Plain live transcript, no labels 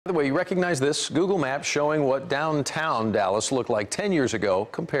By the way, you recognize this? Google Maps showing what downtown Dallas looked like 10 years ago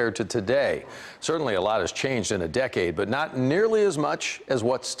compared to today. Certainly a lot has changed in a decade, but not nearly as much as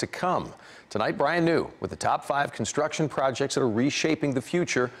what's to come. Tonight, Brian New with the top 5 construction projects that are reshaping the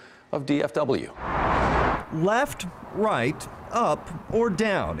future of DFW. Left, right, up, or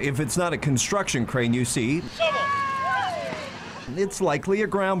down. If it's not a construction crane you see, it's likely a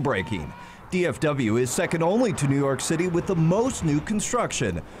groundbreaking. DFW is second only to New York City with the most new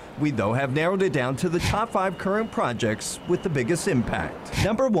construction. We, though, have narrowed it down to the top 5 current projects with the biggest impact.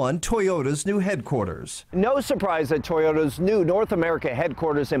 Number 1, Toyota's new headquarters. No surprise that Toyota's new North America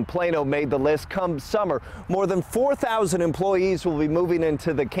headquarters in Plano made the list come summer. More than 4,000 employees will be moving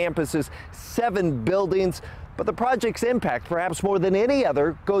into the campus's 7 buildings. But the project's impact, perhaps more than any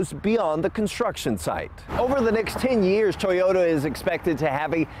other, goes beyond the construction site. Over the next 10 years, Toyota is expected to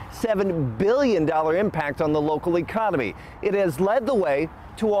have a $7 billion impact on the local economy. It has led the way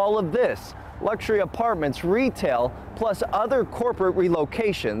to all of this: luxury apartments, retail, plus other corporate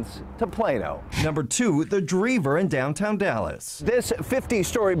relocations to Plano. Number 2, the Drever in downtown Dallas. This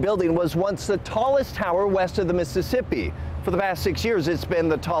 50-story building was once the tallest tower west of the Mississippi. For the past 6 years, it's been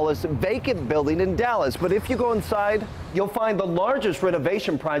the tallest vacant building in Dallas. But if you go inside, you'll find the largest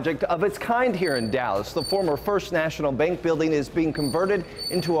renovation project of its kind here in Dallas. The former First National Bank building is being converted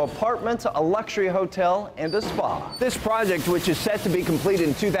into apartments, a luxury hotel, and a spa. This project, which is set to be complete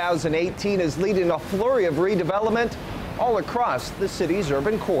in 2018, is leading a flurry of redevelopment all across the city's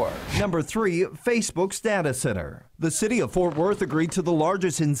urban core. Number 3, Facebook's data center. The city of Fort Worth agreed to the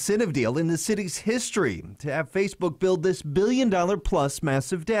largest incentive deal in the city's history to have Facebook build this billion-dollar-plus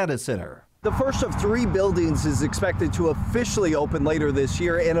massive data center. The first of 3 buildings is expected to officially open later this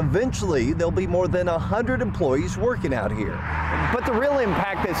year, and eventually there'll be more than 100 employees working out here. But the real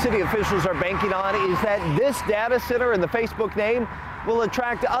impact that city officials are banking on is that this data center and the Facebook name will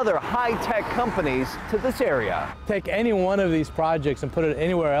attract other high-tech companies to this area. Take any one of these projects and put it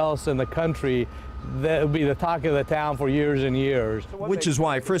anywhere else in the country, that would be the talk of the town for years and years. Which is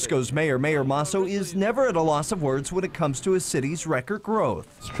why Frisco's Mayor Masso is never at a loss of words when it comes to his city's record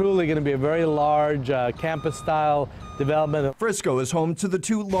growth. It's truly going to be a very large campus-style development. Frisco is home to the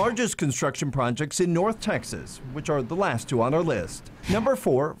 2 largest construction projects in North Texas, which are the last 2 on our list. Number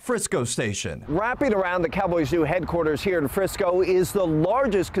 4, Frisco Station. Wrapping around the Cowboys' new headquarters here in Frisco is the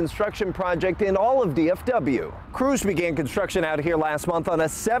largest construction project in all of DFW. Crews began construction out here last month on a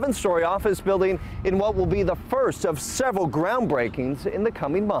 7-story office building in what will be the first of several groundbreakings in the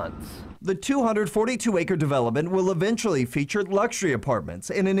coming months. The 242-acre development will eventually feature luxury apartments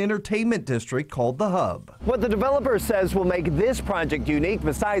in an entertainment district called The Hub. What the developer says will make this project unique,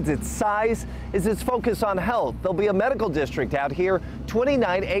 besides its size, is its focus on health. There'll be a medical district out here,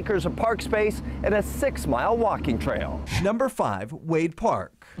 29 acres of park space, and a 6-mile walking trail. Number 5, Wade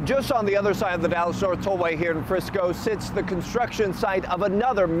Park. Just on the other side of the Dallas North Tollway here in Frisco sits the construction site of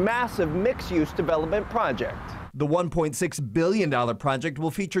another massive mixed-use development project. The $1.6 billion project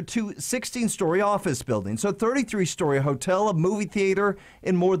will feature 2 16-story office buildings, a 33-story hotel, a movie theater,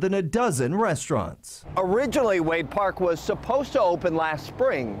 and more than a dozen restaurants. Originally, Wade Park was supposed to open last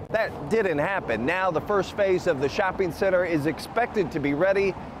spring. That didn't happen. Now, the first phase of the shopping center is expected to be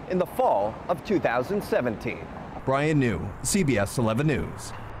ready in the fall of 2017. Brian New, CBS 11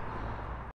 News.